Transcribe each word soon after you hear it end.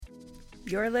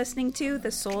You're listening to the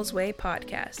Soul's Way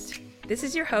podcast. This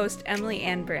is your host, Emily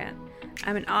Ann Brandt.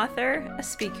 I'm an author, a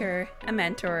speaker, a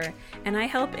mentor, and I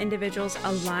help individuals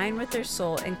align with their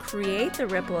soul and create the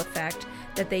ripple effect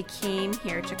that they came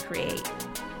here to create.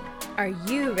 Are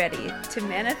you ready to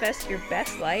manifest your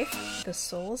best life the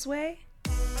Soul's Way?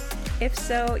 If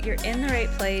so, you're in the right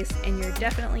place and you're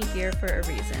definitely here for a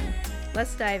reason.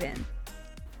 Let's dive in.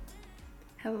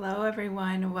 Hello,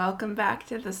 everyone. Welcome back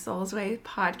to the Soul's Way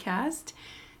podcast.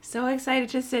 So excited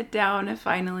to sit down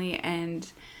finally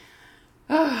and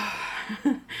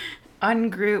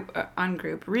regroup,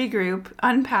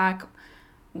 unpack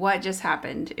what just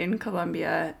happened in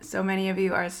Colombia. So many of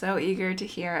you are so eager to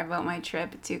hear about my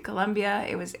trip to Colombia.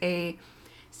 It was a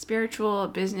spiritual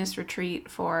business retreat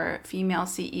for female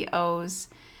CEOs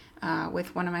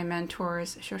with one of my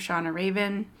mentors, Shoshana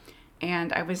Raven.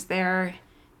 And I was there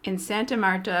in Santa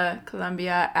Marta,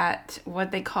 Colombia, at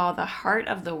what they call the heart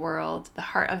of the world, the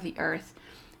heart of the earth,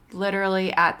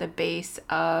 literally at the base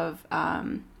of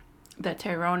the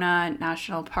Tayrona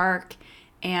National Park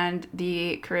and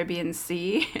the Caribbean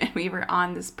Sea. And we were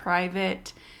on this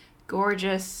private,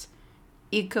 gorgeous,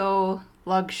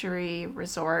 eco-luxury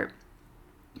resort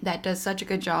that does such a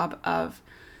good job of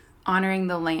honoring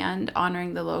the land,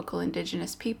 honoring the local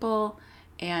indigenous people,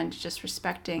 and just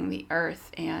respecting the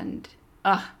earth. And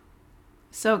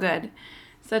so good.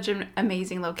 Such an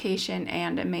amazing location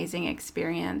and amazing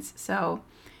experience. So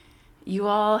you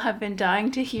all have been dying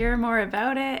to hear more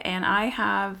about it, and I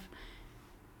have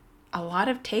a lot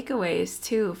of takeaways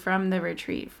too from the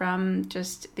retreat, from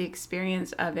just the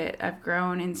experience of it. I've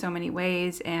grown in so many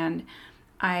ways, and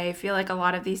I feel like a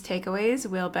lot of these takeaways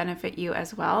will benefit you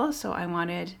as well, so I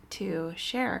wanted to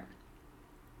share.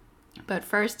 But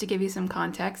first, to give you some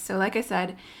context, so like I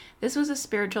said, this was a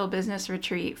spiritual business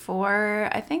retreat for,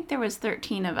 I think there was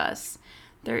 13 of us,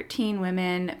 13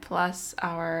 women plus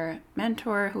our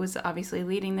mentor who was obviously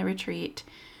leading the retreat,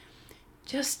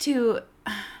 just to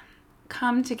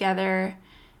come together,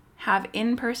 have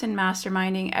in-person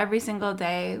masterminding every single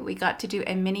day. We got to do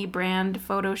a mini brand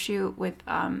photo shoot with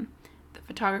the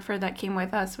photographer that came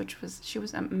with us, she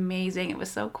was amazing. It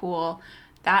was so cool.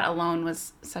 That alone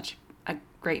was such a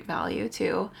great value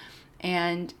too.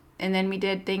 And then we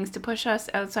did things to push us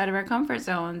outside of our comfort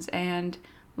zones and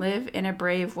live in a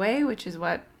brave way, which is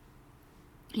what,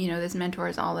 this mentor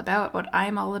is all about, what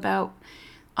I'm all about.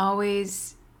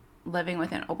 Always living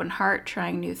with an open heart,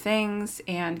 trying new things,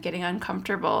 and getting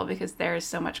uncomfortable, because there's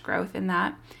so much growth in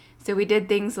that. So we did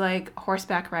things like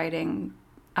horseback riding,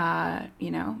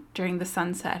 during the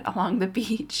sunset along the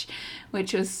beach,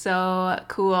 which was so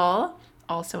cool.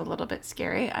 Also a little bit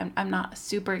scary. I'm not a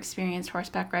super experienced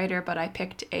horseback rider, but I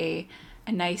picked a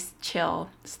nice, chill,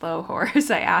 slow horse.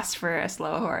 I asked for a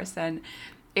slow horse, and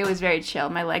it was very chill.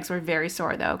 My legs were very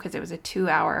sore, though, because it was a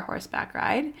 2-hour horseback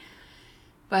ride.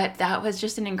 But that was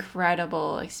just an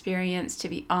incredible experience to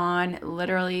be on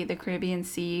literally the Caribbean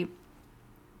Sea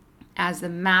as the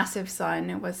massive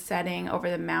sun was setting over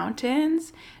the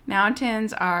mountains.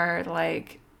 Mountains are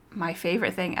like my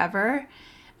favorite thing ever.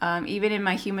 Even in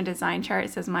my human design chart, it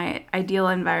says my ideal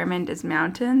environment is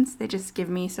mountains. They just give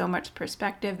me so much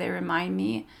perspective. They remind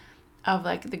me of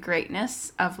like the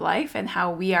greatness of life and how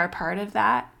we are part of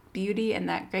that beauty and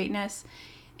that greatness.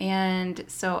 And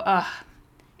so,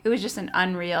 it was just an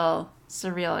unreal,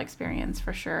 surreal experience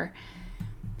for sure.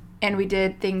 And we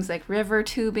did things like river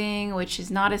tubing, which is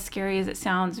not as scary as it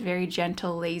sounds, very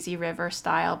gentle, lazy river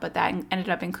style, but that ended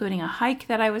up including a hike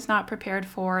that I was not prepared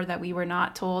for, that we were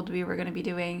not told we were going to be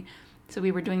doing. So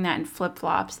we were doing that in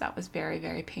flip-flops. That was very,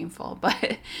 very painful,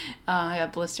 but I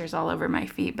got blisters all over my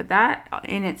feet. But that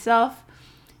in itself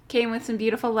came with some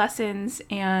beautiful lessons,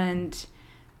 and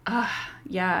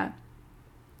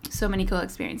so many cool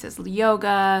experiences.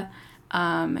 Yoga,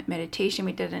 meditation.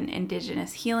 We did an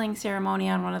indigenous healing ceremony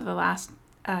on one of the last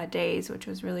days, which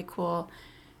was really cool.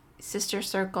 Sister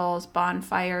circles,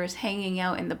 bonfires, hanging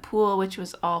out in the pool, which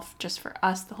was all just for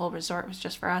us. The whole resort was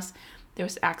just for us. There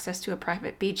was access to a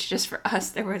private beach just for us.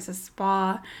 There was a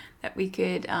spa that we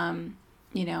could,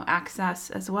 access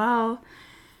as well.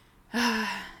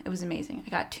 It was amazing. I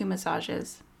got 2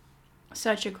 massages.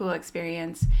 Such a cool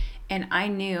experience. And I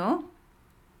knew...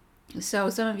 So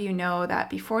some of you know that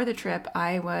before the trip,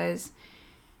 I was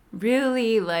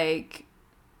really wanting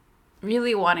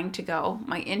to go.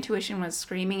 My intuition was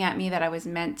screaming at me that I was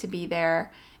meant to be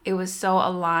there. It was so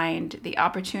aligned. The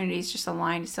opportunities just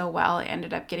aligned so well. I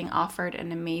ended up getting offered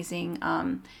an amazing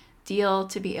deal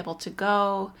to be able to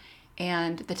go.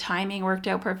 And the timing worked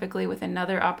out perfectly with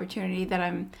another opportunity that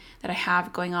I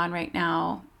have going on right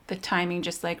now. The timing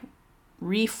just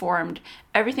reformed.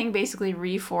 Everything basically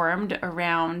reformed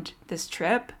around this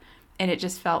trip. And it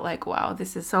just felt like, wow,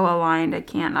 this is so aligned. I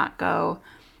can't not go.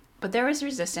 But there was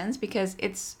resistance because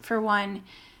it's, for one,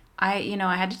 I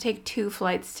had to take 2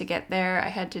 flights to get there. I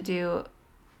had to do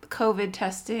COVID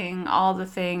testing, all the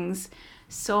things,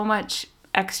 so much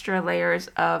extra layers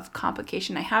of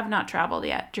complication. I have not traveled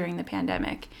yet during the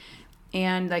pandemic.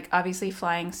 And like obviously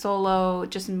flying solo,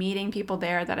 just meeting people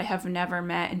there that I have never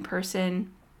met in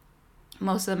person.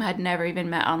 Most of them had never even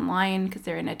met online because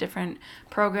they're in a different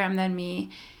program than me.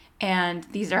 And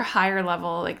these are higher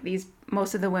level, like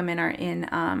most of the women are in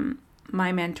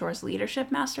my mentor's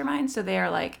leadership mastermind. So they are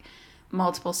like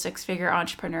multiple 6-figure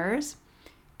entrepreneurs.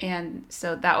 And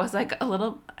so that was like a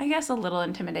little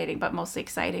intimidating, but mostly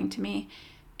exciting to me.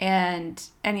 And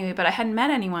anyway, but I hadn't met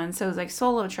anyone. So it was like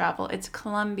solo travel. It's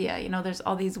Colombia. There's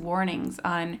all these warnings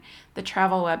on the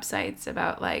travel websites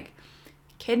about like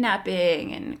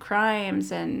kidnapping and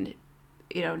crimes and,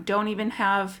 don't even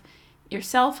have your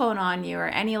cell phone on you or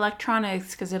any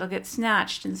electronics because it'll get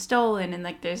snatched and stolen. And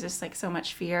like, there's just like so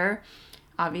much fear,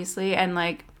 obviously. And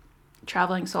like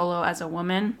traveling solo as a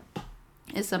woman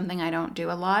is something I don't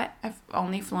do a lot. I've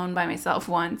only flown by myself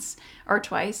once or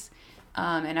twice.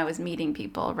 And I was meeting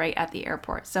people right at the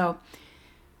airport. So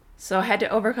I had to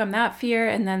overcome that fear.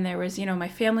 And then there was, my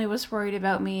family was worried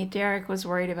about me. Derek was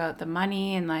worried about the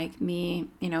money and like me,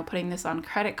 putting this on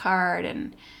credit card.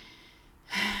 And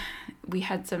we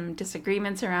had some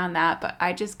disagreements around that, but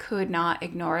I just could not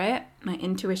ignore it. My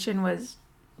intuition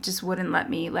just wouldn't let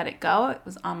me let it go. It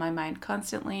was on my mind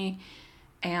constantly.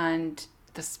 And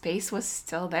the space was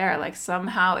still there. Like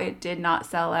somehow it did not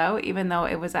sell out, even though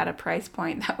it was at a price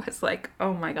point that was like,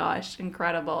 oh my gosh,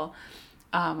 incredible.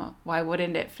 Why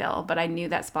wouldn't it fill? But I knew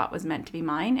that spot was meant to be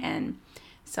mine. And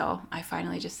so I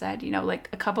finally just said, like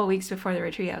a couple of weeks before the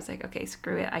retreat, I was like, okay,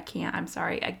 screw it. I'm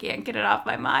sorry. I can't get it off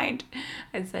my mind.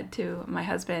 I said to my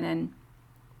husband, and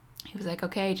he was like,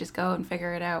 okay, just go and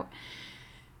figure it out.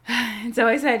 And so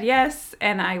I said yes,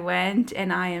 and I went,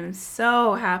 and I am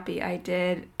so happy I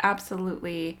did.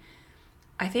 Absolutely.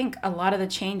 I think a lot of the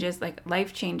changes, like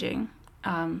life-changing,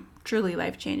 truly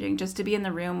life-changing, just to be in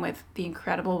the room with the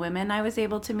incredible women I was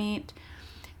able to meet,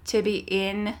 to be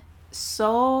in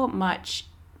so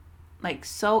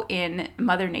in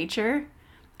Mother Nature.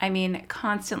 I mean,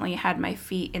 constantly had my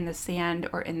feet in the sand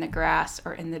or in the grass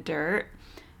or in the dirt.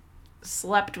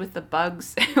 Slept with the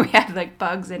bugs. We had like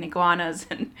bugs and iguanas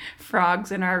and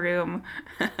frogs in our room.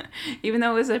 Even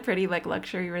though it was a pretty like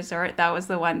luxury resort, that was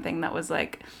the one thing that was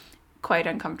like quite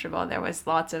uncomfortable. There was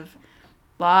lots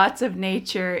of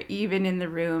nature even in the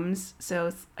rooms.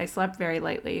 So I slept very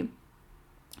lightly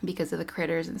because of the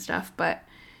critters and stuff, but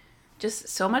just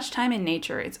so much time in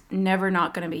nature, it's never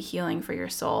not going to be healing for your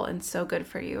soul and so good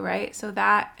for you, right? So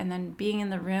that, and then being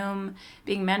in the room,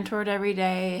 being mentored every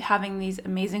day, having these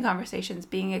amazing conversations,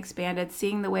 being expanded,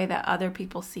 seeing the way that other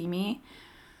people see me.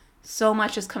 So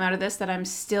much has come out of this that I'm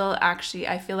still actually,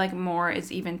 I feel like more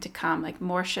is even to come, like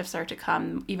more shifts are to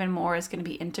come, even more is going to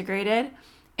be integrated,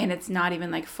 and it's not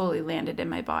even like fully landed in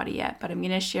my body yet, but I'm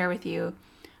going to share with you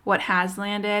what has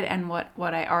landed and what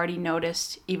I already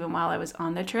noticed even while I was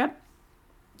on the trip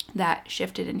that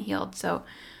shifted and healed. So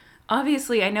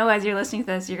obviously, I know as you're listening to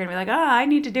this, you're going to be like, I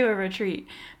need to do a retreat.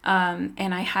 And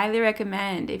I highly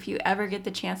recommend, if you ever get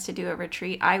the chance to do a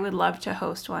retreat, I would love to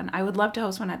host one. I would love to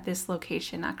host one at this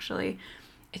location, actually.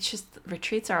 It's just,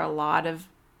 retreats are a lot of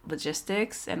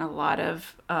logistics and a lot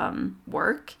of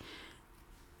work.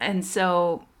 And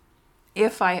so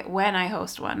when I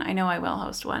host one, I know I will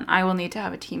host one, I will need to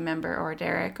have a team member or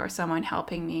Derek or someone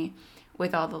helping me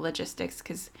with all the logistics,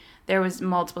 because there was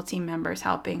multiple team members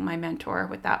helping my mentor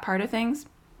with that part of things.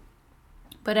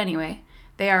 But anyway,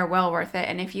 they are well worth it.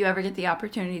 And if you ever get the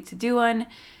opportunity to do one,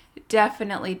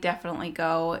 definitely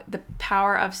go. The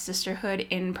power of sisterhood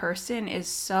in person is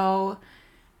so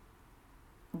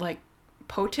like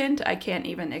potent. I can't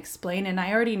even explain. And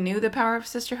I already knew the power of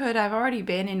sisterhood. I've already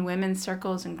been in women's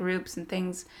circles and groups and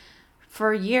things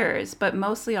for years, but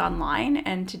mostly online.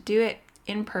 And to do it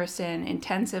in person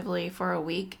intensively for a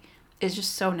week is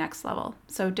just so next level.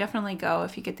 So definitely go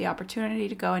if you get the opportunity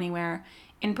to go anywhere.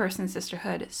 In-person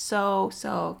sisterhood,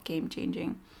 so game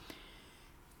changing.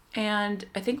 And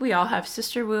I think we all have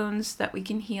sister wounds that we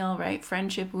can heal, right?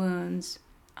 Friendship wounds.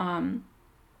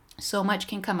 So much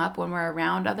can come up when we're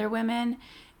around other women,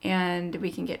 and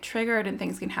we can get triggered and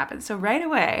things can happen. So right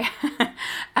away,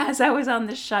 as I was on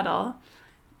the shuttle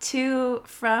so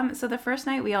the first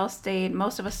night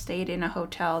most of us stayed in a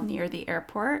hotel near the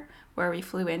airport where we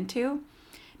flew into,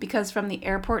 because from the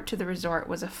airport to the resort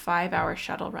was a 5-hour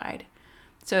shuttle ride.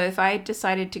 So if I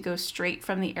decided to go straight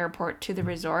from the airport to the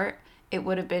resort, it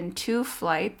would have been 2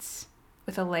 flights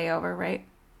with a layover, right?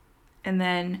 And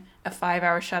then a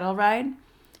 5-hour shuttle ride.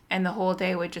 And the whole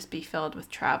day would just be filled with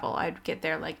travel. I'd get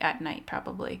there like at night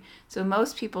probably. So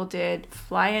most people did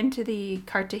fly into the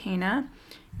Cartagena.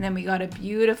 And then we got a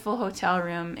beautiful hotel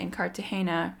room in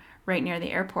Cartagena right near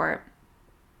the airport.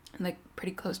 Like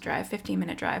pretty close drive,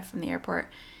 15-minute drive from the airport.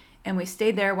 And we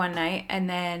stayed there one night. And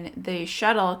then the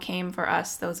shuttle came for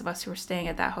us, those of us who were staying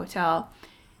at that hotel,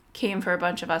 came for a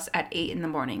bunch of us at 8 in the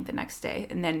morning the next day.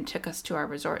 And then took us to our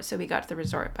resort. So we got to the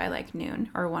resort by like noon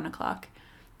or 1 o'clock.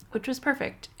 Which was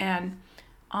perfect. And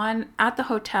at the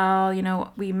hotel, you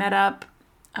know, we met up.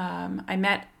 I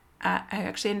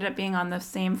actually ended up being on the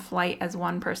same flight as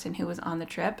one person who was on the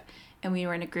trip, and we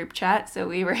were in a group chat, so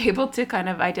we were able to kind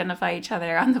of identify each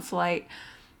other on the flight.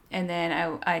 And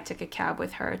then I took a cab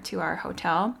with her to our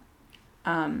hotel.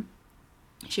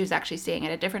 She was actually staying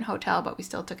at a different hotel, but we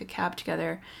still took a cab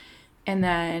together. And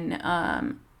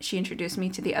then she introduced me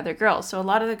to the other girls. So a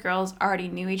lot of the girls already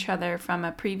knew each other from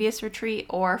a previous retreat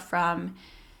or from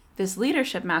this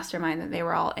leadership mastermind that they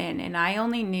were all in. And I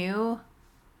only knew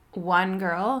one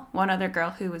other girl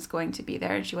who was going to be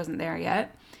there, and she wasn't there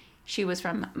yet. She was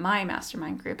from my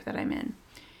mastermind group that I'm in.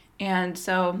 And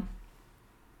so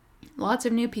lots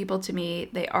of new people to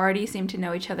meet. They already seem to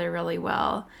know each other really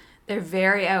well. They're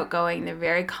very outgoing. They're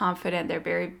very confident. They're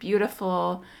very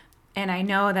beautiful. And I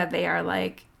know that they are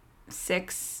like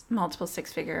multiple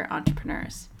six-figure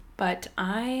entrepreneurs. But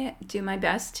I do my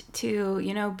best to,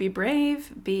 you know, be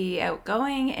brave, be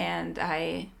outgoing, and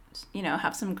I, you know,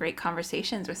 have some great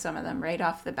conversations with some of them right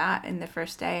off the bat in the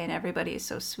first day, and everybody is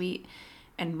so sweet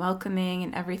and welcoming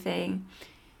and everything.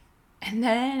 And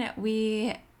then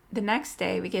the next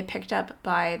day we get picked up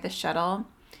by the shuttle.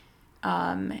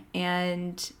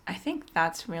 And I think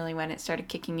that's really when it started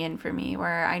kicking in for me,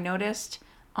 where I noticed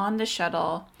on the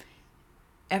shuttle,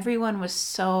 everyone was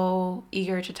so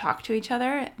eager to talk to each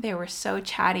other. They were so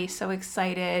chatty, so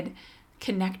excited,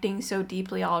 connecting so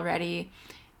deeply already.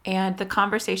 And the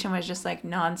conversation was just like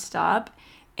nonstop.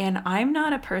 And I'm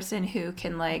not a person who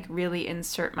can like really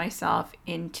insert myself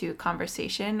into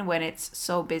conversation when it's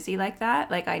so busy like that.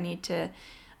 Like I need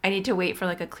to wait for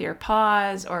like a clear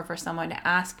pause or for someone to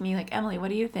ask me like, Emily, what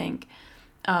do you think?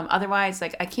 Otherwise,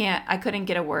 like I couldn't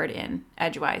get a word in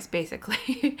edgewise,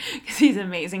 basically, because these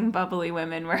amazing bubbly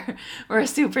women were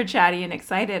super chatty and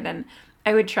excited, and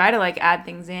I would try to like add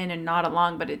things in and nod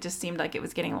along, but it just seemed like it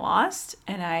was getting lost.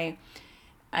 And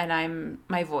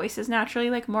my voice is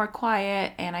naturally like more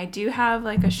quiet, and I do have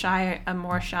like a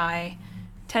more shy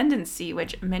tendency,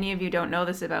 which many of you don't know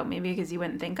this about me because you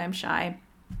wouldn't think I'm shy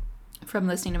from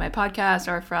listening to my podcast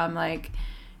or from like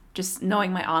just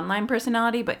knowing my online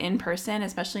personality, but in person,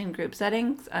 especially in group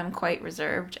settings, I'm quite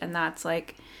reserved. And that's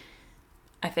like,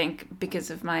 I think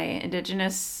because of my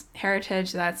Indigenous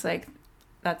heritage, that's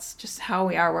just how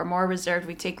we are. We're more reserved.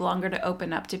 We take longer to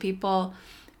open up to people.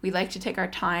 We like to take our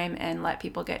time and let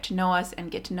people get to know us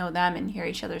and get to know them and hear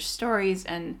each other's stories.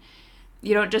 And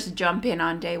you don't just jump in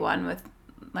on day one with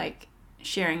like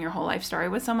sharing your whole life story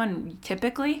with someone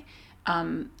typically,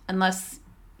 unless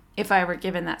if I were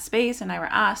given that space and I were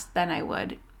asked, then I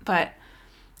would. But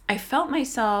I felt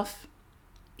myself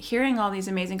hearing all these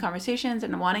amazing conversations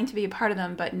and wanting to be a part of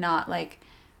them, but not like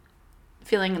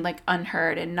feeling like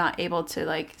unheard and not able to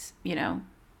like, you know,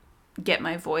 get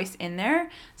my voice in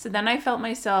there. So then I felt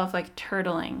myself like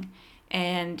turtling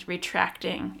and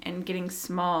retracting and getting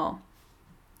small.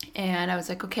 And I was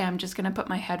like, okay, I'm just going to put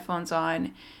my headphones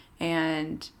on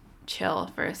and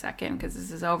chill for a second because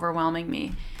this is overwhelming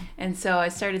me. And so I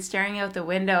started staring out the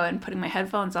window and putting my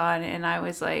headphones on, and I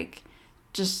was like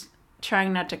just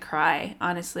trying not to cry.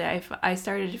 Honestly, I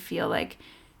started to feel like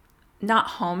not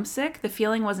homesick. The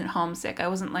feeling wasn't homesick. I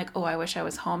wasn't like, oh, I wish I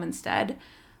was home instead.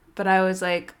 But I was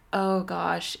like, oh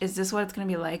gosh, is this what it's going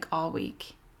to be like all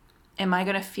week? Am I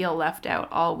going to feel left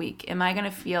out all week? Am I going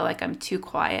to feel like I'm too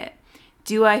quiet?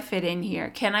 Do I fit in here?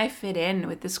 Can I fit in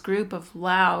with this group of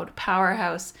loud,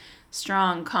 powerhouse,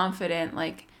 strong, confident,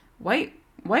 like white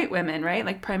women, right?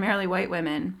 Like primarily white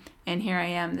women. And here I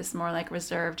am, this more like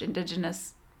reserved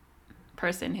Indigenous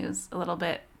person who's a little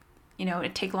bit, you know,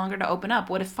 it'd take longer to open up.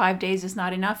 What if 5 days is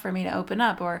not enough for me to open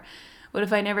up? Or what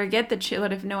if I never get the chill?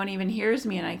 What if no one even hears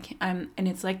me and and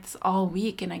it's like this all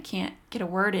week and I can't get a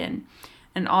word in?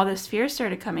 And all this fear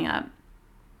started coming up.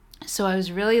 So I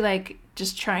was really like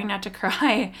just trying not to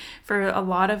cry for a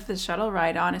lot of the shuttle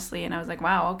ride, honestly. And I was like,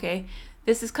 wow, okay,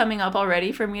 this is coming up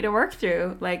already for me to work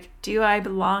through. Like, do I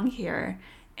belong here?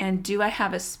 And do I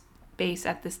have a space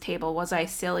at this table? Was I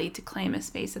silly to claim a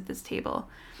space at this table?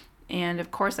 And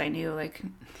of course I knew, like,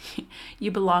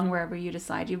 you belong wherever you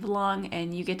decide you belong,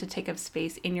 and you get to take up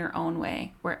space in your own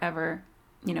way, wherever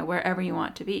you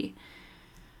want to be.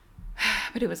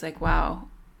 But it was like, wow,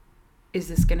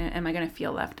 am I gonna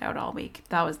feel left out all week?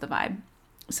 That was the vibe.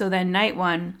 So then night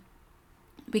one,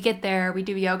 we get there, we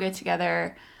do yoga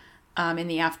together in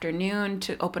the afternoon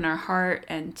to open our heart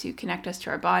and to connect us to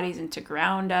our bodies and to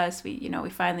ground us. We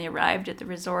finally arrived at the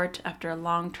resort after a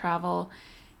long travel,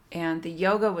 and the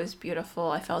yoga was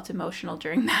beautiful. I felt emotional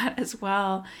during that as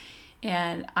well.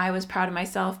 And I was proud of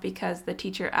myself because the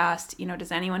teacher asked,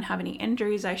 does anyone have any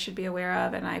injuries I should be aware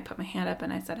of? And I put my hand up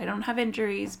and I said, I don't have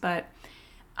injuries, but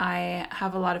I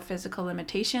have a lot of physical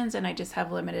limitations and I just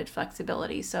have limited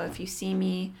flexibility. So if you see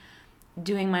me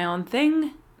doing my own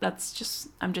thing,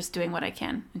 I'm just doing what I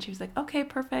can. And she was like, okay,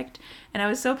 perfect. And I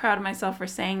was so proud of myself for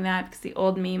saying that, because the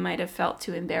old me might have felt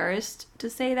too embarrassed to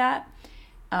say that.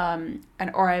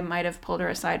 Or I might have pulled her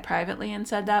aside privately and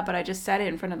said that, but I just said it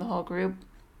in front of the whole group.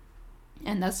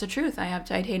 And that's the truth. I have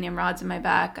titanium rods in my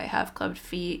back. I have clubbed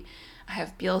feet. I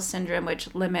have Beal syndrome,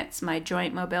 which limits my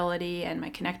joint mobility and my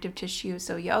connective tissue.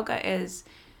 So yoga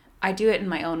I do it in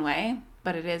my own way,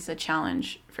 but it is a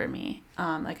challenge for me.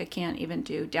 I can't even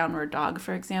do downward dog,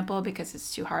 for example, because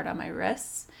it's too hard on my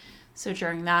wrists. So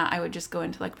during that, I would just go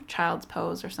into like child's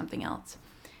pose or something else.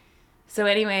 So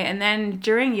anyway, and then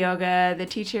during yoga, the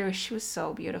teacher, she was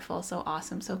so beautiful, so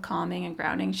awesome, so calming and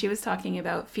grounding. She was talking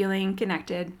about feeling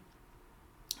connected,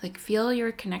 like feel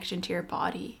your connection to your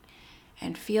body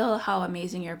and feel how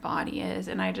amazing your body is.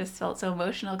 And I just felt so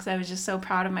emotional because I was just so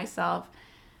proud of myself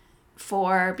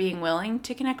for being willing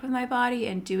to connect with my body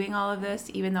and doing all of this,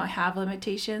 even though I have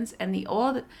limitations. And the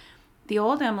old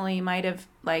Emily might have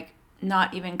like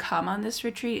not even come on this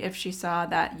retreat if she saw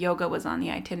that yoga was on the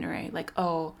itinerary. Like,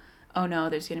 oh no,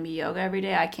 there's going to be yoga every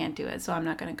day. I can't do it, so I'm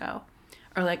not going to go.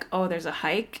 Or like, oh, there's a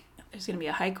hike. There's going to be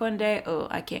a hike one day. Oh,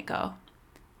 I can't go.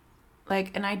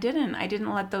 Like, and I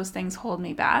didn't let those things hold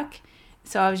me back.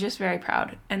 So I was just very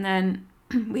proud. And then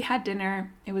we had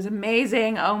dinner. It was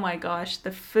amazing. Oh my gosh,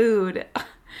 the food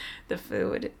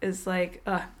is like,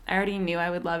 I already knew I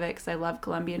would love it because I love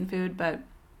Colombian food, but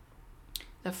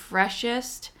the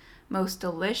freshest, most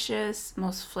delicious,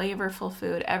 most flavorful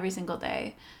food every single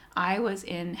day. I was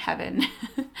in heaven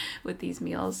with these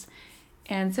meals.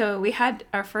 And so we had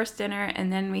our first dinner,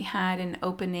 and then we had an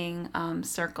opening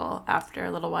circle after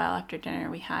a little while after dinner.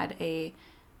 We had a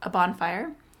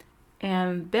bonfire.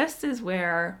 And this is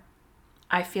where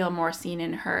I feel more seen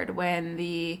and heard, when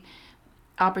the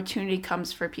opportunity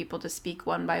comes for people to speak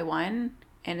one by one,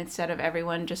 and instead of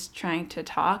everyone just trying to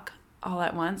talk all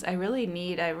at once. I really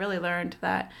learned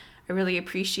that I really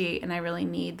appreciate and I really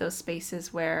need those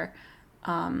spaces where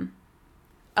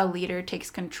a leader takes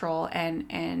control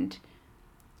and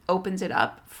opens it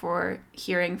up for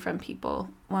hearing from people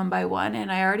one by one.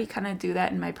 And I already kind of do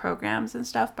that in my programs and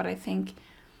stuff, but I think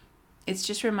it's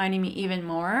just reminding me even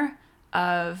more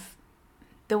of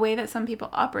the way that some people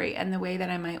operate and the way that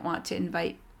I might want to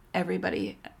invite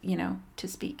everybody, to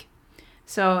speak.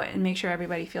 So, and make sure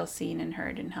everybody feels seen and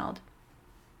heard and held.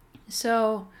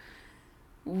 So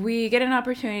we get an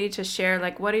opportunity to share,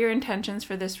 like, what are your intentions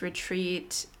for this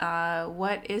retreat?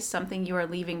 What is something you are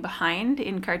leaving behind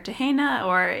in Cartagena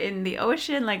or in the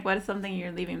ocean? Like, what is something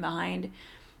you're leaving behind?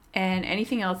 And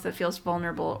anything else that feels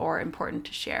vulnerable or important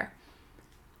to share.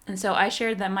 And so I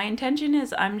shared that my intention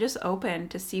is I'm just open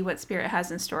to see what Spirit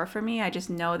has in store for me. I just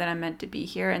know that I'm meant to be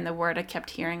here. And the word I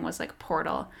kept hearing was like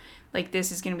portal. Like,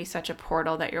 this is going to be such a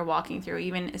portal that you're walking through.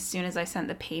 Even as soon as I sent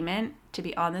the payment to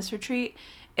be on this retreat,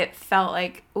 it felt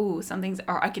like, ooh,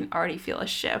 I can already feel a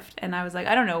shift. And I was like,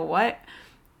 I don't know what.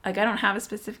 Like, I don't have a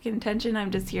specific intention.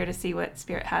 I'm just here to see what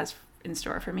Spirit has in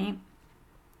store for me.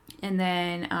 And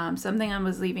then something I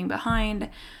was leaving behind,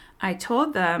 I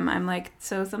told them, I'm like,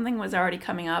 so something was already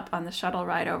coming up on the shuttle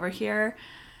ride over here,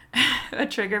 a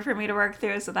trigger for me to work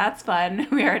through. So that's fun.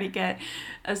 We already get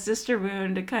a sister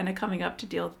wound kind of coming up to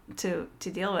deal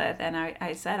with. And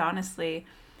I said, honestly,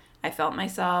 I felt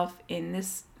myself in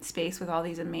this space with all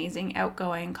these amazing,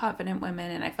 outgoing, confident women.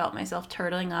 And I felt myself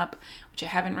turtling up, which I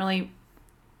haven't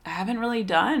really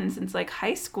done since like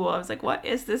high school. I was like, what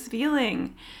is this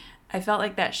feeling? I felt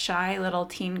like that shy little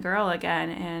teen girl again,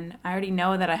 and I already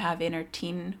know that I have inner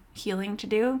teen healing to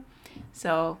do.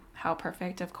 So how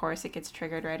perfect, of course, it gets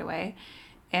triggered right away.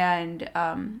 And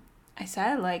I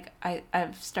said, like,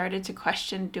 I've started to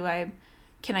question,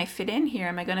 can I fit in here?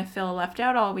 Am I going to feel left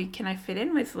out all week? Can I fit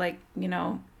in with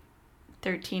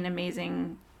 13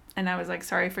 amazing, and I was like,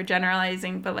 sorry for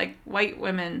generalizing, but like white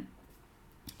women.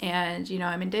 And,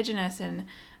 I'm Indigenous and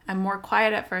I'm more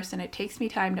quiet at first and it takes me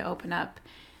time to open up.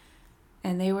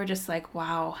 And they were just like,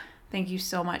 wow, Thank you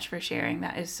so much for sharing.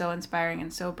 That is so inspiring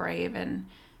and so brave and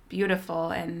beautiful.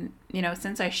 And,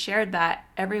 since I shared that,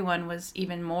 everyone was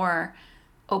even more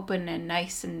open and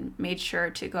nice and made sure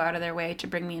to go out of their way to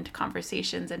bring me into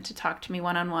conversations and to talk to me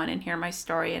one-on-one and hear my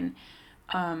story.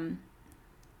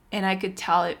 And I could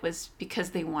tell it was because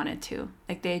they wanted to.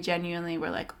 Like, they genuinely were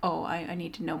like, oh, I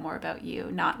need to know more about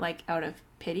you, not like out of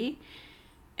pity.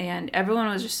 And everyone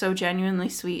was just so genuinely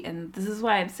sweet. And this is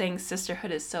why I'm saying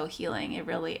sisterhood is so healing. It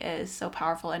really is so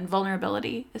powerful. And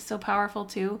vulnerability is so powerful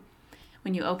too,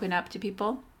 when you open up to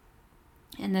people.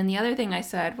 And then the other thing I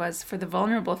said was, for the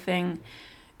vulnerable thing,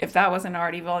 if that wasn't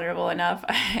already vulnerable enough,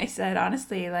 I said,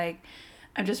 honestly, like,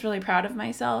 I'm just really proud of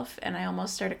myself. And I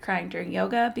almost started crying during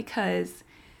yoga because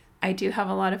I do have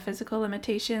a lot of physical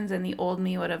limitations, and the old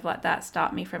me would have let that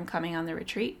stop me from coming on the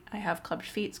retreat. I have clubbed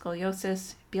feet,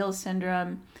 scoliosis, Beals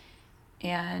syndrome,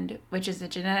 and which is a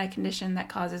genetic condition that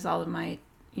causes all of my,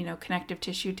 connective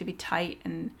tissue to be tight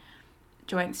and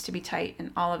joints to be tight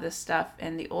and all of this stuff.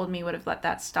 And the old me would have let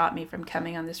that stop me from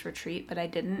coming on this retreat, but I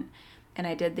didn't. And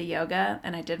I did the yoga,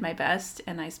 and I did my best,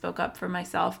 and I spoke up for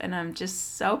myself, and I'm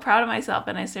just so proud of myself.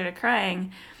 And I started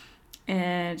crying.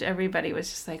 And everybody was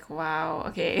just like, wow,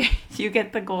 okay, you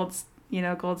get the gold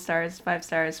stars, 5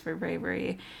 stars for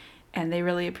bravery. And they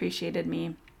really appreciated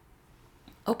me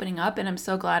opening up. And I'm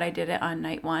so glad I did it on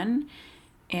night 1.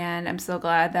 And I'm so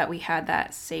glad that we had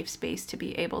that safe space to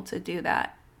be able to do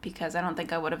that, because I don't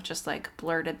think I would have just like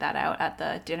blurted that out at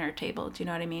the dinner table. Do you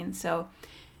know what I mean? So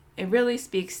it really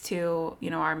speaks to,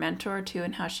 our mentor too,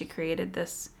 and how she created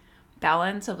this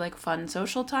balance of like fun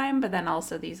social time, but then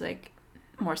also these like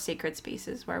more sacred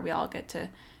spaces where we all get to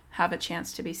have a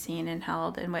chance to be seen and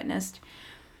held and witnessed.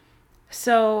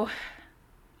 So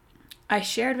I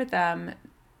shared with them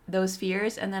those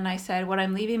fears, and then I said, what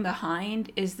I'm leaving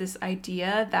behind is this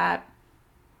idea that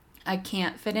I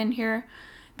can't fit in here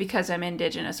because I'm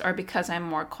Indigenous, or because I'm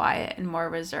more quiet and more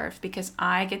reserved, because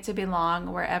I get to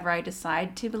belong wherever I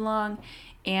decide to belong,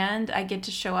 and I get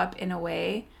to show up in a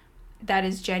way that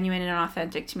is genuine and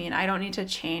authentic to me, and I don't need to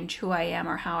change who I am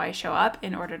or how I show up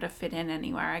in order to fit in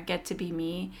anywhere. I get to be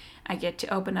me. I get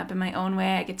to open up in my own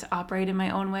way. I get to operate in my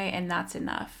own way, and that's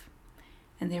enough.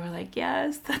 And they were like,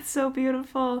 yes, that's so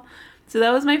beautiful. So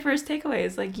that was my first takeaway,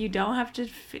 is like, you don't have to,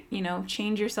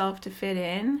 change yourself to fit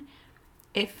in.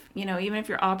 If, even if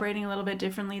you're operating a little bit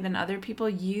differently than other people,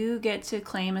 you get to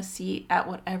claim a seat at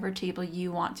whatever table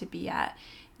you want to be at.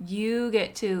 You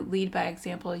get to lead by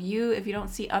example. If you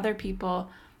don't see other people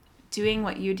doing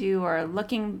what you do or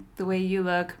looking the way you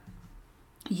look,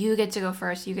 you get to go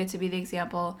first. You get to be the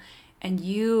example, and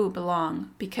you belong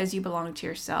because you belong to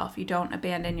yourself. You don't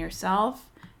abandon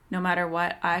yourself no matter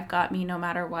what. I've got me no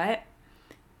matter what.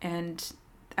 And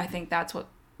I think that's what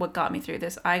got me through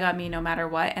this. I got me no matter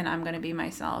what, and I'm going to be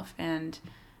myself. And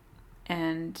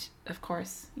of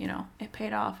course, it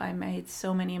paid off. I made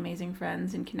so many amazing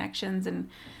friends and connections, and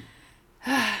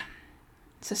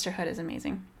sisterhood is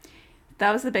amazing.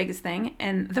 That was the biggest thing,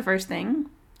 and the first thing.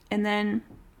 And then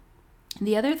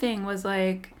the other thing was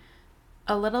like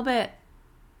a little bit,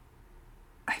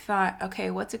 I thought,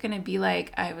 okay, what's it going to be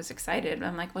like? I was excited.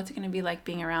 I'm like, what's it going to be like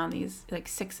being around these like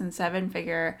 6 and 7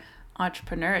 figure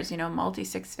entrepreneurs, multi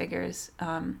 6 figures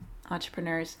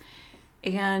entrepreneurs.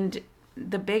 And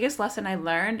the biggest lesson I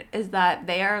learned is that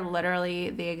they are literally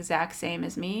the exact same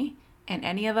as me and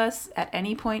any of us at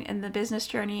any point in the business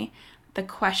journey. The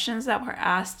questions that were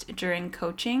asked during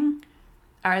coaching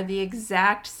are the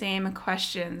exact same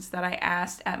questions that I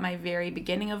asked at my very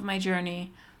beginning of my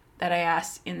journey, that I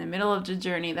asked in the middle of the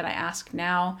journey, that I ask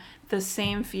now. The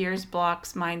same fears,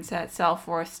 blocks, mindset,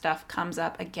 self-worth stuff comes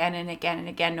up again and again and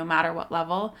again, no matter what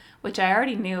level, which I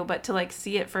already knew, but to like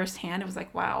see it firsthand, it was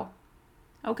like, wow,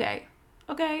 okay,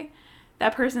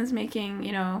 that person's making,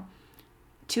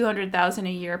 $200,000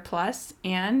 a year plus,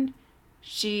 and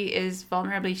she is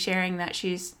vulnerably sharing that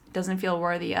she doesn't feel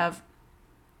worthy of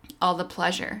all the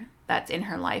pleasure that's in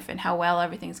her life and how well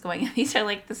everything's going. And these are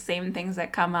like the same things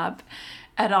that come up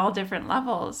at all different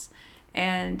levels.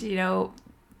 And,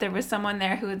 there was someone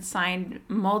there who had signed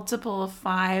multiple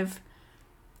 5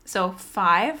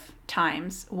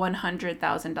 times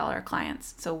 $100,000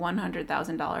 clients. So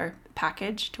 $100,000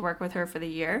 package to work with her for the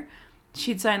year.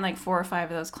 She'd signed like 4 or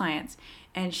 5 of those clients.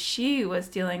 And she was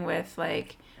dealing with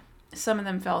like, some of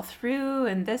them fell through,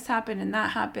 and this happened and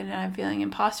that happened, and I'm feeling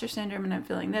imposter syndrome, and I'm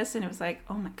feeling this. And it was like,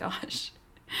 oh my gosh,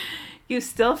 you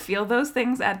still feel those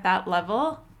things at that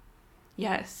level?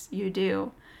 Yes, you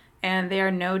do. And they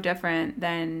are no different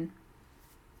than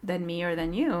me or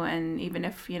than you. And even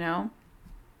if,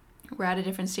 we're at a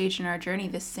different stage in our journey,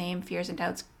 the same fears and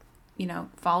doubts,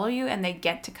 follow you, and they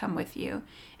get to come with you,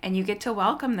 and you get to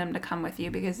welcome them to come with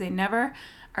you, because they never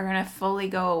are going to fully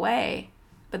go away,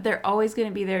 but they're always going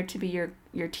to be there to be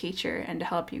your teacher and to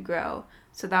help you grow.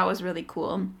 So that was really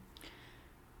cool.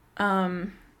 I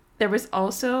was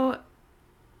also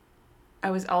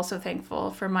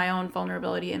thankful for my own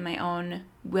vulnerability and my own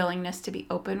willingness to be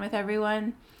open with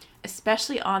everyone,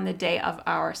 especially on the day of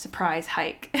our surprise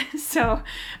hike. So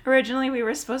originally we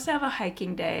were supposed to have a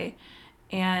hiking day,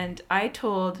 and I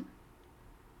told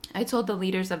the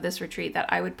leaders of this retreat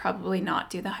that I would probably not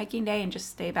do the hiking day and just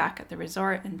stay back at the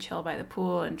resort and chill by the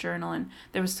pool and journal. And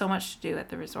there was so much to do at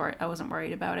the resort. I wasn't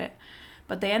worried about it.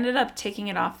 But they ended up taking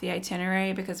it off the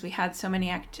itinerary because we had so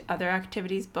many other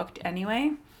activities booked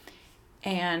anyway.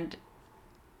 And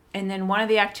then one of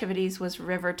the activities was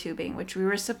river tubing, which we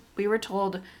were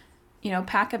told,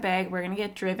 pack a bag. We're going to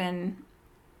get driven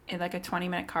in like a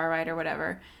 20-minute car ride or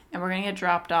whatever. And we're going to get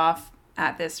dropped off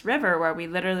at this river where we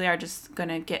literally are just going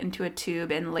to get into a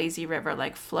tube and lazy river,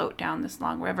 like float down this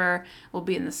long river. We'll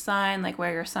be in the sun, like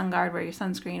wear your sun guard, wear your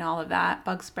sunscreen, all of that,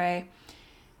 bug spray.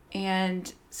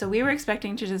 And so we were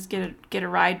expecting to just get a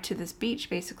ride to this beach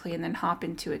basically and then hop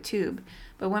into a tube.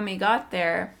 But when we got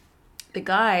there, the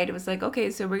guide was like,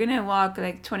 okay, so we're going to walk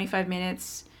like 25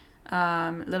 minutes,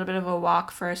 a little bit of a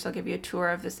walk first. I'll give you a tour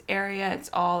of this area. It's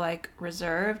all like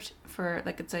reserved for,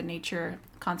 like, it's a nature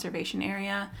conservation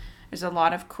area. There's a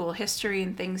lot of cool history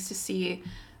and things to see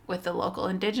with the local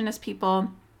indigenous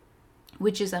people,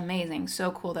 which is amazing.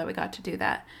 So cool that we got to do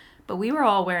that. But we were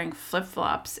all wearing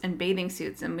flip-flops and bathing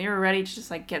suits, and we were ready to just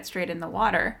like get straight in the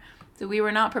water. So we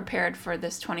were not prepared for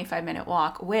this 25-minute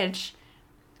walk, which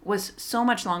was so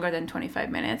much longer than 25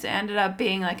 minutes. It ended up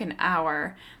being like an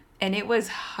hour, and it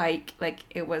was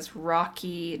it was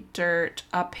rocky, dirt,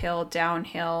 uphill,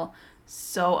 downhill,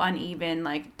 so uneven,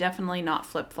 like definitely not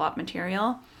flip-flop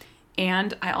material.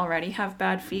 And I already have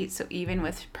bad feet, so even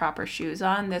with proper shoes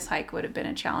on, this hike would have been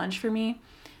a challenge for me.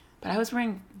 But I was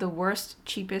wearing the worst,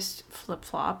 cheapest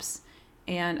flip-flops,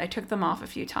 and I took them off a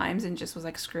few times and just was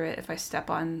like, screw it. If I step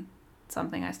on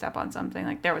something, I step on something.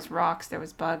 Like, there was rocks, there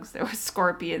was bugs, there was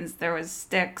scorpions, there was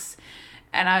sticks.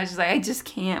 And I was just like, I just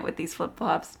can't with these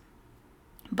flip-flops.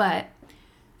 But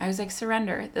I was like,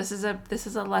 surrender. This is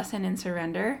a lesson in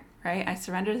surrender, right? I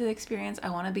surrender to the experience.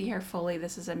 I want to be here fully.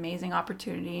 This is an amazing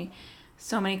opportunity.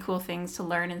 So many cool things to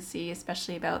learn and see,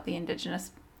 especially about the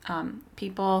indigenous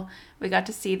people. We got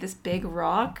to see this big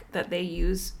rock that they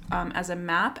use as a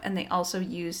map, and they also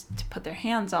use to put their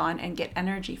hands on and get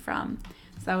energy from.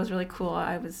 So that was really cool.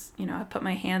 I put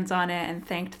my hands on it and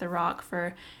thanked the rock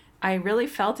I really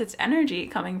felt its energy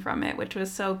coming from it, which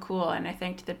was so cool. And I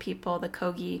thanked the people, the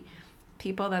Kogi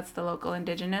people, that's the local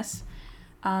indigenous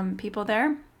people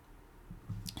there.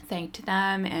 Thanked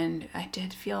them, and I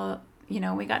did feel,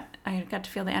 I got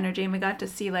to feel the energy, and we got to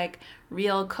see like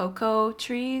real cocoa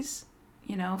trees,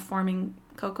 forming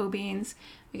cocoa beans.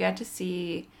 We got to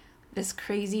see this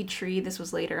crazy tree. This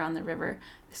was later on the river.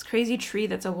 This crazy tree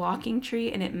that's a walking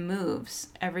tree, and it moves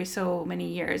every so many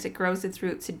years. It grows its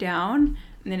roots down,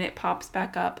 and then it pops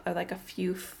back up like a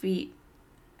few feet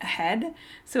ahead.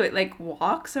 So it like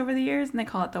walks over the years, and they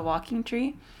call it the walking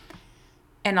tree.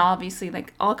 And obviously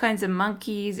like all kinds of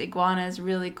monkeys, iguanas,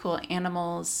 really cool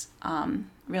animals,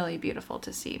 really beautiful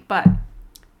to see. But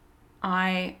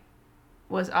I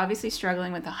was obviously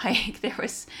struggling with the hike. It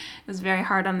was very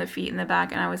hard on the feet and the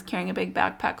back, and I was carrying a big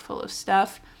backpack full of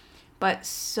stuff. But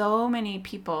so many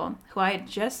people who I had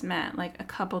just met like a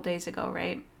couple days ago,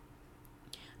 right,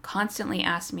 constantly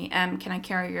asked me, Em, can I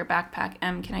carry your backpack?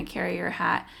 Em, can I carry your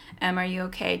hat? Em, are you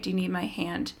okay? Do you need my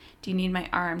hand? Do you need my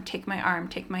arm? Take my arm,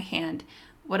 take my hand.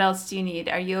 What else do you need?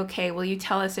 Are you okay? Will you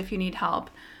tell us if you need help?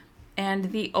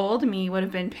 And the old me would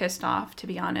have been pissed off, to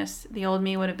be honest. The old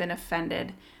me would have been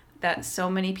offended that so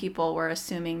many people were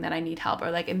assuming that I need help, or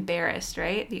like embarrassed,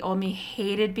 right? The old me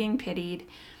hated being pitied,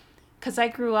 because I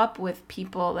grew up with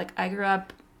people,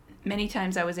 many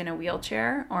times I was in a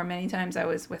wheelchair, or many times I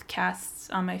was with casts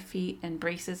on my feet and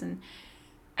braces, and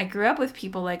I grew up with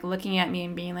people like looking at me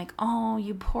and being like, oh,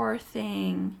 you poor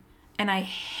thing. And I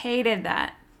hated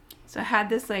that. So I had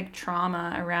this like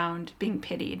trauma around being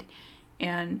pitied.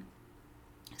 And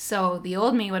so the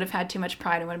old me would have had too much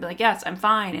pride and would have been like, yes, I'm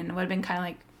fine. And would have been kind of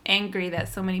like angry that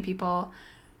so many people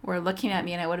were looking at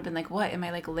me, and I would have been like, what, am I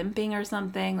like limping or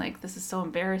something? Like, this is so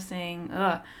embarrassing.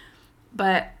 Ugh.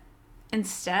 But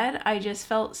instead, I just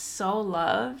felt so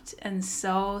loved and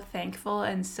so thankful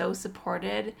and so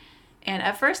supported. And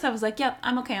at first I was like, yep,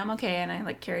 I'm okay. And I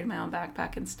like carried my own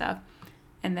backpack and stuff.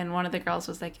 And then one of the girls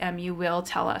was like, Em, you will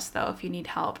tell us though if you need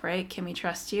help, right? Can we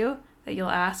trust you that you'll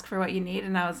ask for what you need?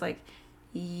 And I was like,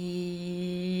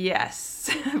 yes.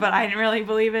 But I didn't really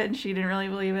believe it, and she didn't really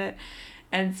believe it.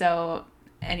 And so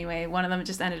anyway, one of them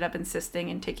just ended up insisting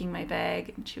and taking my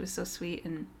bag, and she was so sweet,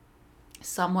 and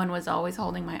someone was always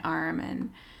holding my arm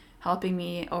and helping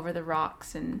me over the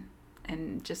rocks, and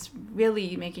just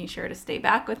really making sure to stay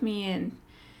back with me and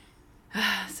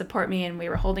support me, and we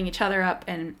were holding each other up,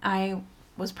 and I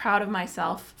was proud of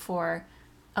myself for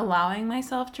allowing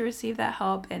myself to receive that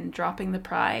help and dropping the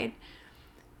pride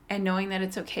and knowing that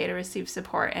it's okay to receive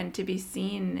support and to be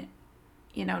seen,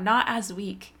 not as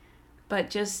weak, but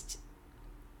just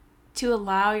to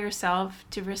allow yourself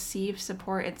to receive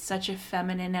support. It's such a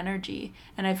feminine energy.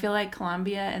 And I feel like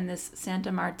Colombia and this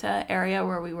Santa Marta area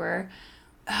where we were,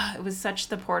 it was such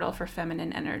the portal for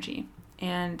feminine energy.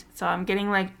 And so I'm getting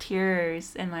like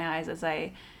tears in my eyes as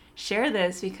I share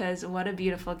this, because what a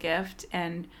beautiful gift.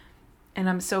 And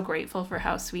I'm so grateful for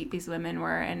how sweet these women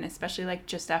were. And especially like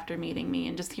just after meeting me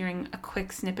and just hearing a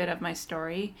quick snippet of my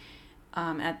story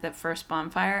at the first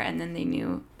bonfire. And then they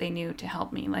knew to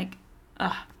help me. Like,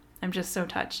 I'm just so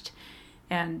touched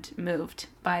and moved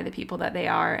by the people that they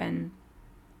are and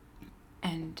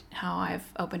how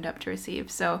I've opened up to receive.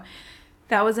 So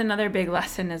that was another big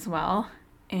lesson as well,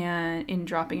 and in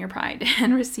dropping your pride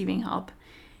and receiving help.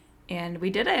 And we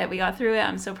did it. We got through it.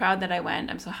 I'm so proud that I went.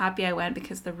 I'm so happy I went,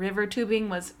 because the river tubing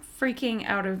was freaking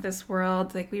out of this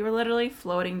world. Like, we were literally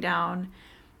floating down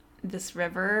this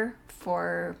river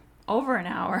for over an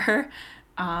hour.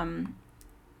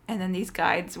 And then these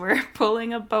guides were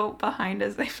pulling a boat behind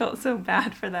us. I felt so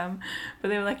bad for them. But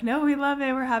they were like, no, we love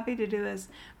it. We're happy to do this.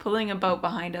 Pulling a boat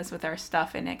behind us with our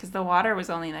stuff in it. Because the water was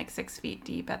only like 6 feet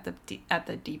deep at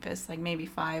the deepest. Like maybe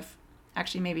 5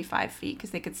 feet,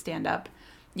 because they could stand up.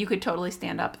 You could totally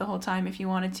stand up the whole time if you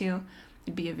wanted to.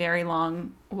 It'd be a very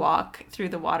long walk through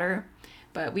the water.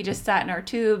 But we just sat in our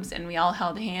tubes and we all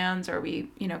held hands, or we,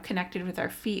 connected with our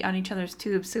feet on each other's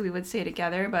tubes so we would stay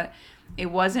together. But it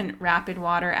wasn't rapid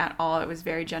water at all. It was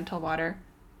very gentle water.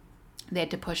 They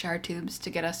had to push our tubes to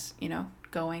get us,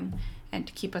 going and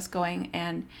to keep us going.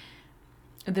 And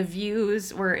the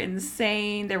views were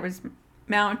insane. There was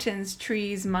mountains,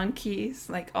 trees, monkeys,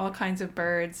 like all kinds of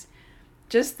birds.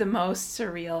 Just the most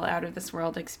surreal, out of this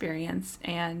world experience.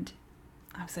 And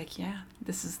I was like, yeah,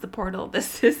 this is the portal.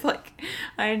 This is like,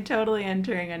 I'm totally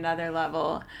entering another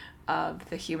level of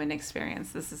the human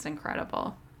experience. This is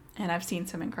incredible. And I've seen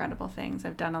some incredible things.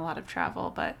 I've done a lot of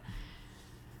travel, but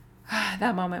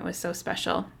that moment was so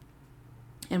special.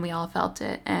 And we all felt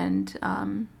it. And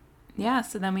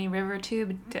so then we river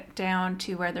tubed down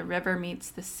to where the river meets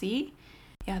the sea.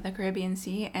 Yeah, the Caribbean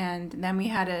Sea. And then we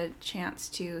had a chance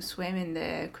to swim in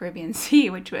the Caribbean Sea,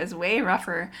 which was way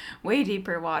rougher, way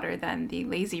deeper water than the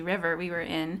lazy river we were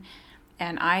in.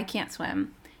 And I can't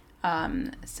swim.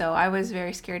 So I was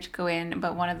very scared to go in,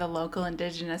 but one of the local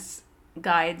indigenous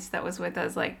guides that was with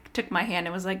us took my hand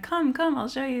and was like, come, I'll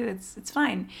show you. It's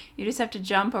fine. You just have to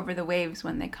jump over the waves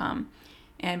when they come.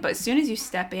 But as soon as you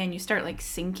step in, you start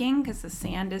sinking, because the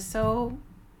sand is so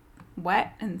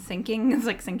wet and sinking. It's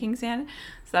like sinking sand.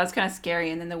 So that was kind of scary.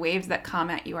 And then the waves that come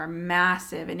at you are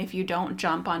massive. And if you don't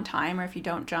jump on time, or if you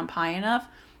don't jump high enough,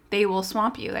 they will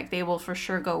swamp you. They will for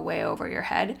sure go way over your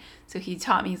head. So he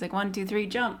taught me, he's like, 1, 2, 3,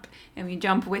 jump. And we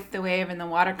jump with the wave, and the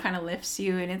water kind of lifts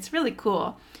you. And it's really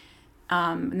cool.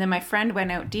 And then my friend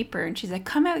went out deeper, and she's like,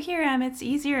 come out here, Em. It's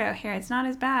easier out here. It's not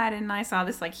as bad. And I saw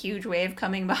this huge wave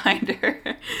coming behind her,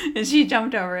 and she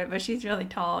jumped over it, but she's really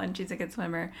tall and she's a good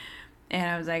swimmer. And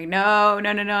I was like, no,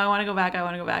 I want to go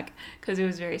back, because it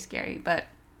was very scary. But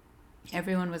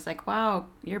everyone was like, wow,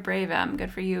 you're brave, Em.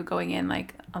 Good for you going in.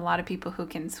 A lot of people who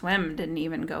can swim didn't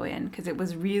even go in, because it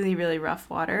was really, really rough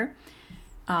water.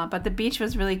 But the beach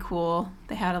was really cool.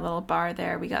 They had a little bar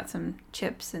there. We got some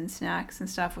chips and snacks and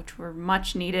stuff, which were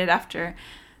much needed after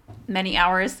many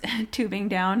hours tubing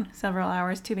down, several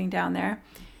hours tubing down there.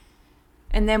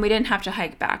 And then we didn't have to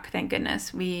hike back, thank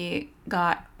goodness. We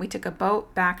took a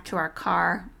boat back to our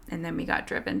car, and then we got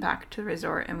driven back to the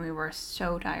resort, and we were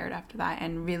so tired after that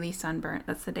and really sunburnt.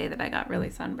 That's the day that I got really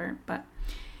sunburnt, but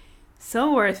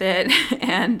so worth it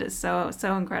and so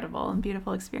incredible and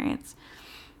beautiful experience.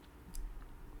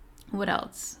 What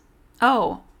else?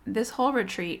 Oh, this whole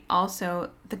retreat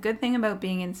also, the good thing about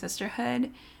being in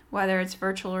sisterhood, whether it's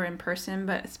virtual or in person,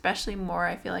 but especially more,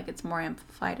 I feel like it's more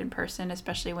amplified in person,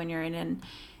 especially when you're in an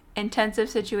intensive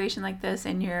situation like this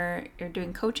and you're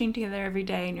doing coaching together every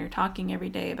day and you're talking every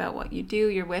day about what you do.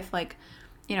 You're with I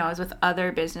was with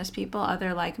other business people,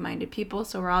 other like-minded people.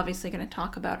 So we're obviously going to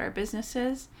talk about our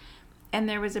businesses. And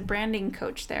there was a branding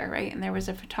coach there, right? And there was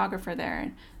a photographer there,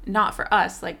 and not for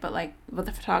us, but what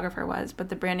the photographer was, but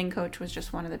the branding coach was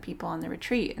just one of the people on the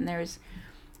retreat. And there's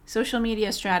social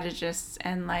media strategists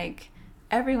and like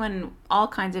everyone, all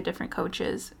kinds of different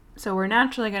coaches. So we're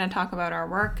naturally going to talk about our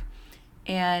work.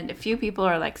 And a few people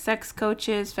are like sex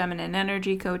coaches, feminine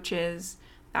energy coaches.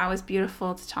 That was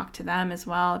beautiful to talk to them as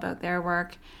well about their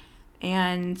work.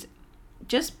 And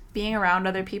just being around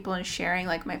other people and sharing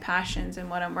like my passions and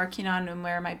what I'm working on and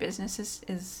where my business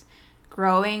is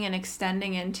growing and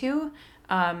extending into,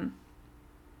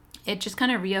 it just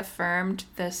kind of reaffirmed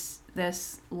this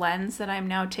lens that I'm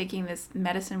now taking, this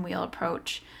medicine wheel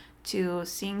approach to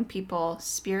seeing people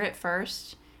spirit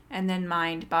first and then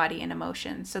mind, body, and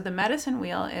emotion. So the medicine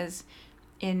wheel is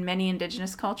in many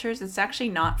indigenous cultures. It's actually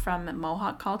not from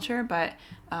Mohawk culture, but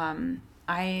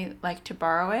I like to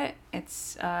borrow it.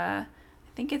 It's I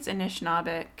think it's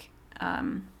Anishinaabeg,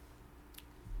 the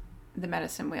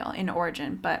medicine wheel in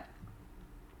origin, but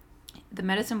the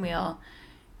medicine wheel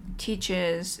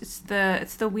teaches,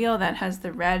 it's the wheel that has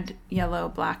the red, yellow,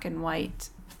 black, and white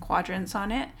quadrants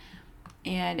on it,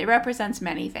 and it represents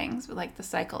many things, like the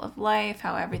cycle of life,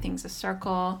 how everything's a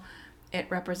circle. It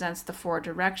represents the 4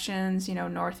 directions,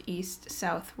 north, east,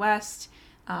 south, west,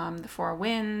 the 4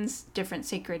 winds, different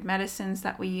sacred medicines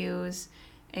that we use,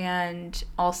 and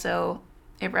also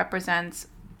it represents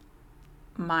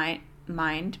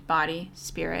mind, body,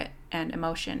 spirit, and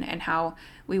emotion, and how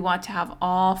we want to have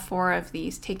all 4 of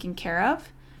these taken care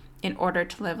of in order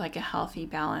to live like a healthy,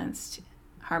 balanced,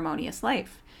 harmonious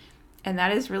life. And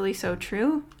that is really so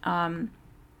true. And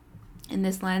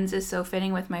this lens is so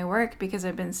fitting with my work because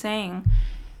I've been saying,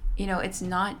 it's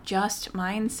not just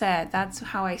mindset. That's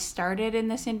how I started in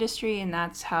this industry, and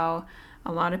that's how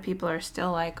a lot of people are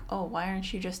still like, oh, why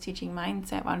aren't you just teaching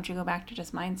mindset? Why don't you go back to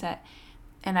just mindset?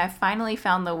 And I finally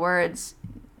found the words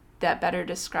that better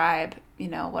describe,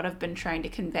 what I've been trying to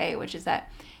convey, which is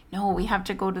that, no, we have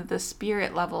to go to the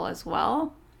spirit level as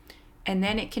well. And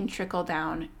then it can trickle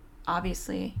down.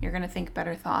 Obviously, you're going to think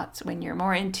better thoughts when you're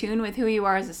more in tune with who you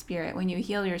are as a spirit, when you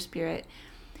heal your spirit.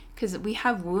 Because we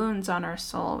have wounds on our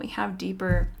soul. We have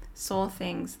deeper soul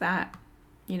things that,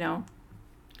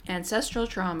 ancestral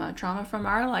trauma from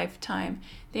our lifetime,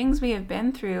 things we have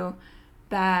been through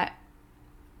that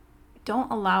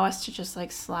don't allow us to just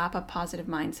like slap a positive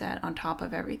mindset on top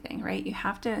of everything, right? You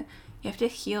have to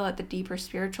heal at the deeper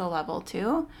spiritual level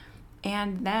too.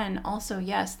 And then also,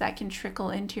 yes, that can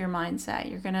trickle into your mindset.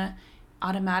 You're going to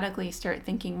automatically start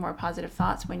thinking more positive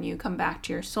thoughts when you come back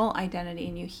to your soul identity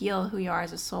and you heal who you are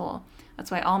as a soul.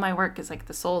 That's why all my work is like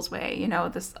the soul's way,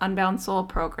 this Unbound Soul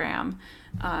program.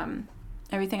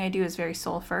 Everything I do is very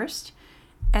soul first.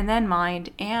 And then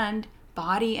mind and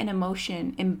body and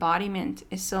emotion. Embodiment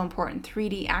is so important.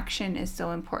 3D action is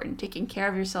so important. Taking care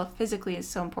of yourself physically is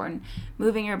so important.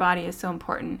 Moving your body is so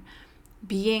important.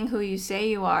 Being who you say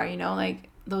you are, like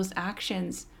those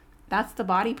actions, that's the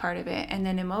body part of it. And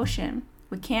then emotion.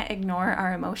 We can't ignore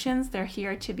our emotions. They're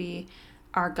here to be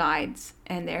our guides,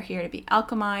 and they're here to be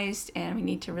alchemized, and we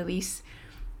need to release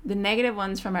the negative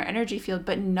ones from our energy field,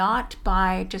 but not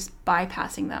by just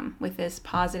bypassing them with this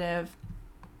positive,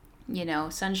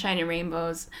 sunshine and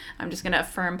rainbows. I'm just going to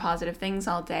affirm positive things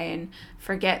all day and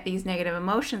forget these negative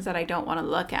emotions that I don't want to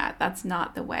look at. That's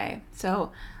not the way.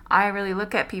 So I really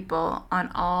look at people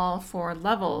on all 4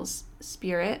 levels: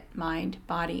 spirit, mind,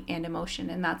 body, and emotion.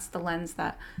 And that's the lens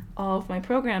that all of my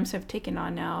programs have taken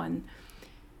on now. And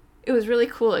it was really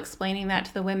cool explaining that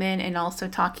to the women, and also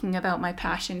talking about my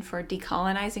passion for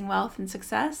decolonizing wealth and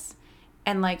success,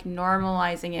 and like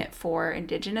normalizing it for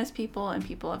Indigenous people and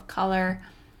people of color,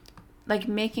 like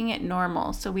making it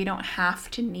normal so we don't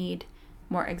have to need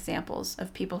more examples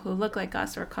of people who look like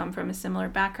us or come from a similar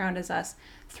background as us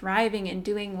thriving and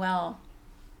doing well.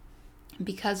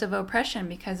 Because of oppression,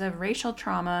 because of racial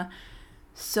trauma,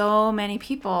 so many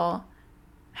people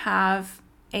have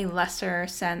a lesser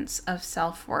sense of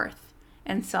self-worth.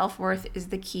 And self-worth is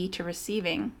the key to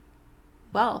receiving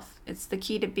wealth. It's the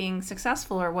key to being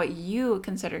successful, or what you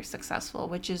consider successful,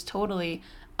 which is totally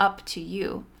up to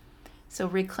you. So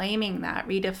reclaiming that,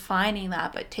 redefining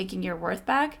that, but taking your worth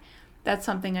back, that's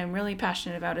something I'm really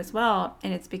passionate about as well.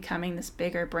 And it's becoming this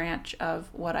bigger branch of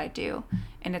what I do.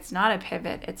 And it's not a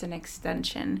pivot, it's an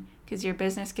extension, because your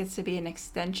business gets to be an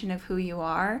extension of who you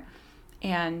are.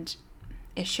 And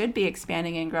it should be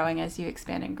expanding and growing as you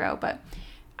expand and grow. But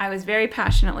I was very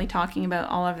passionately talking about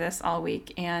all of this all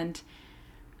week. And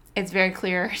it's very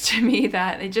clear to me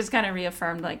that it just kind of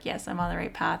reaffirmed, like, yes, I'm on the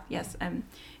right path. Yes, I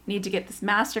need to get this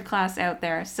masterclass out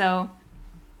there. So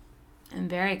I'm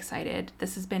very excited.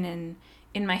 This has been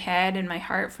in my head and my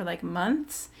heart for like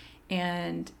months,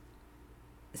 and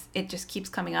it just keeps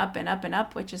coming up and up and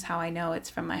up, which is how I know it's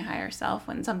from my higher self,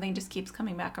 when something just keeps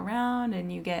coming back around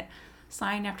and you get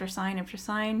sign after sign after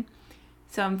sign.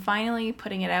 So I'm finally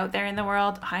putting it out there in the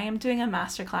world. I am doing a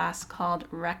masterclass called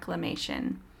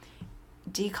Reclamation.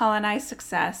 Decolonize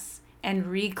success and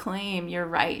reclaim your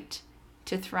right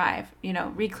to thrive.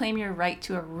 Reclaim your right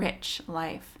to a rich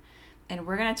life. And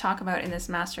we're going to talk about in this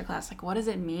masterclass, like, what does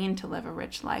it mean to live a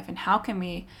rich life? And how can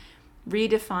we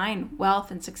redefine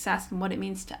wealth and success and what it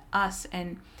means to us?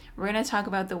 And we're going to talk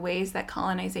about the ways that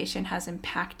colonization has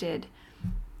impacted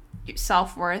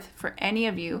self-worth for any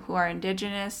of you who are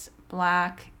Indigenous,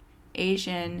 Black,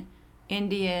 Asian,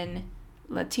 Indian,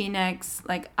 Latinx.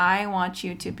 Like, I want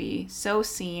you to be so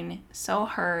seen, so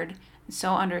heard,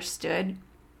 so understood,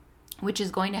 which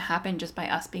is going to happen just by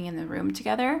us being in the room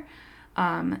together.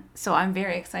 So I'm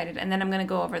very excited. And then I'm going to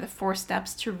go over the 4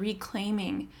 steps to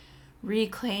reclaiming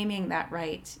that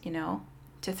right,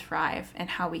 to thrive, and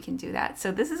how we can do that.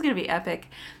 So this is going to be epic.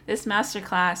 This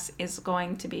masterclass is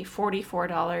going to be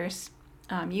 $44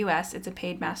 US. It's a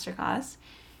paid masterclass,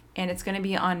 and it's going to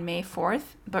be on May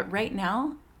 4th. But right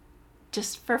now,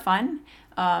 just for fun,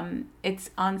 it's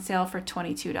on sale for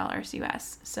 $22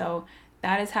 US. So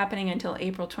that is happening until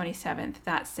April 27th,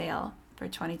 that sale for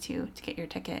 $22 to get your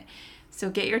ticket. So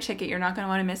get your ticket. You're not going to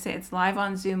want to miss it. It's live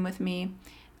on Zoom with me.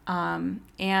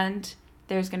 And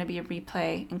there's going to be a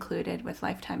replay included with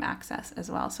lifetime access as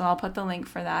well. So I'll put the link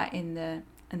for that in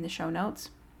the show notes.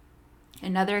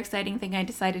 Another exciting thing I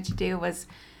decided to do was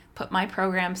put my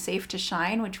program Safe to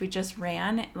Shine, which we just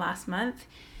ran last month,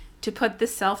 to put the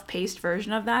self-paced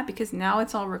version of that, because now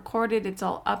it's all recorded. It's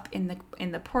all up in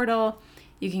the portal.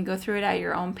 You can go through it at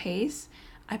your own pace.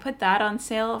 I put that on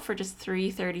sale for just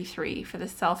 $333 for the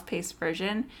self-paced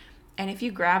version. And if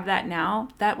you grab that now,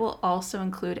 that will also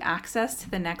include access to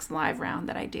the next live round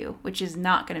that I do, which is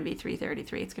not going to be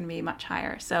 $333. It's going to be much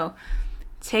higher. So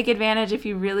take advantage if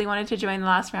you really wanted to join the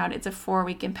last round. It's a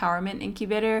 4-week empowerment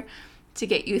incubator to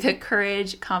get you the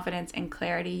courage, confidence, and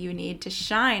clarity you need to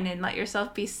shine and let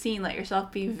yourself be seen, let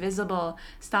yourself be visible.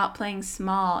 Stop playing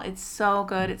small. It's so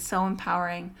good. It's so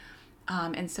empowering,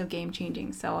 and so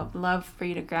game-changing. So I'd love for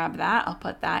you to grab that. I'll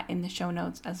put that in the show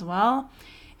notes as well.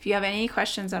 If you have any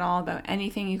questions at all about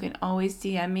anything, you can always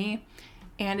DM me.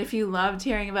 And if you loved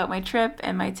hearing about my trip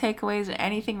and my takeaways, or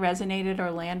anything resonated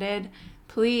or landed,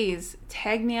 please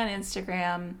tag me on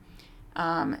Instagram.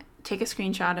 Take a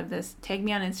screenshot of this, tag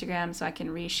me on Instagram so I can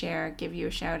reshare, give you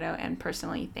a shout out, and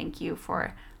personally thank you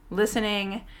for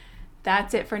listening.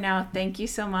 That's it for now. Thank you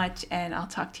so much, and I'll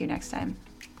talk to you next time.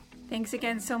 Thanks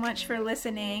again so much for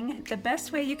listening. The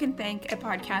best way you can thank a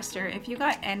podcaster, if you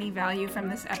got any value from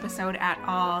this episode at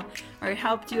all, or it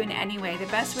helped you in any way, the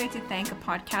best way to thank a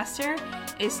podcaster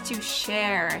is to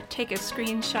share. Take a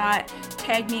screenshot,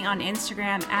 tag me on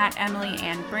Instagram at Emily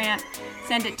Ann Brandt,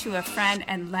 send it to a friend,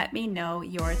 and let me know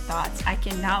your thoughts. I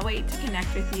cannot wait to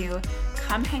connect with you.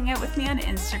 Come hang out with me on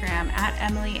Instagram at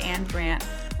Emily Ann Brandt,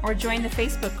 or join the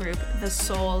Facebook group, The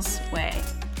Soul's Way.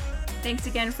 Thanks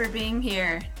again for being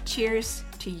here. Cheers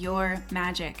to your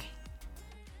magic.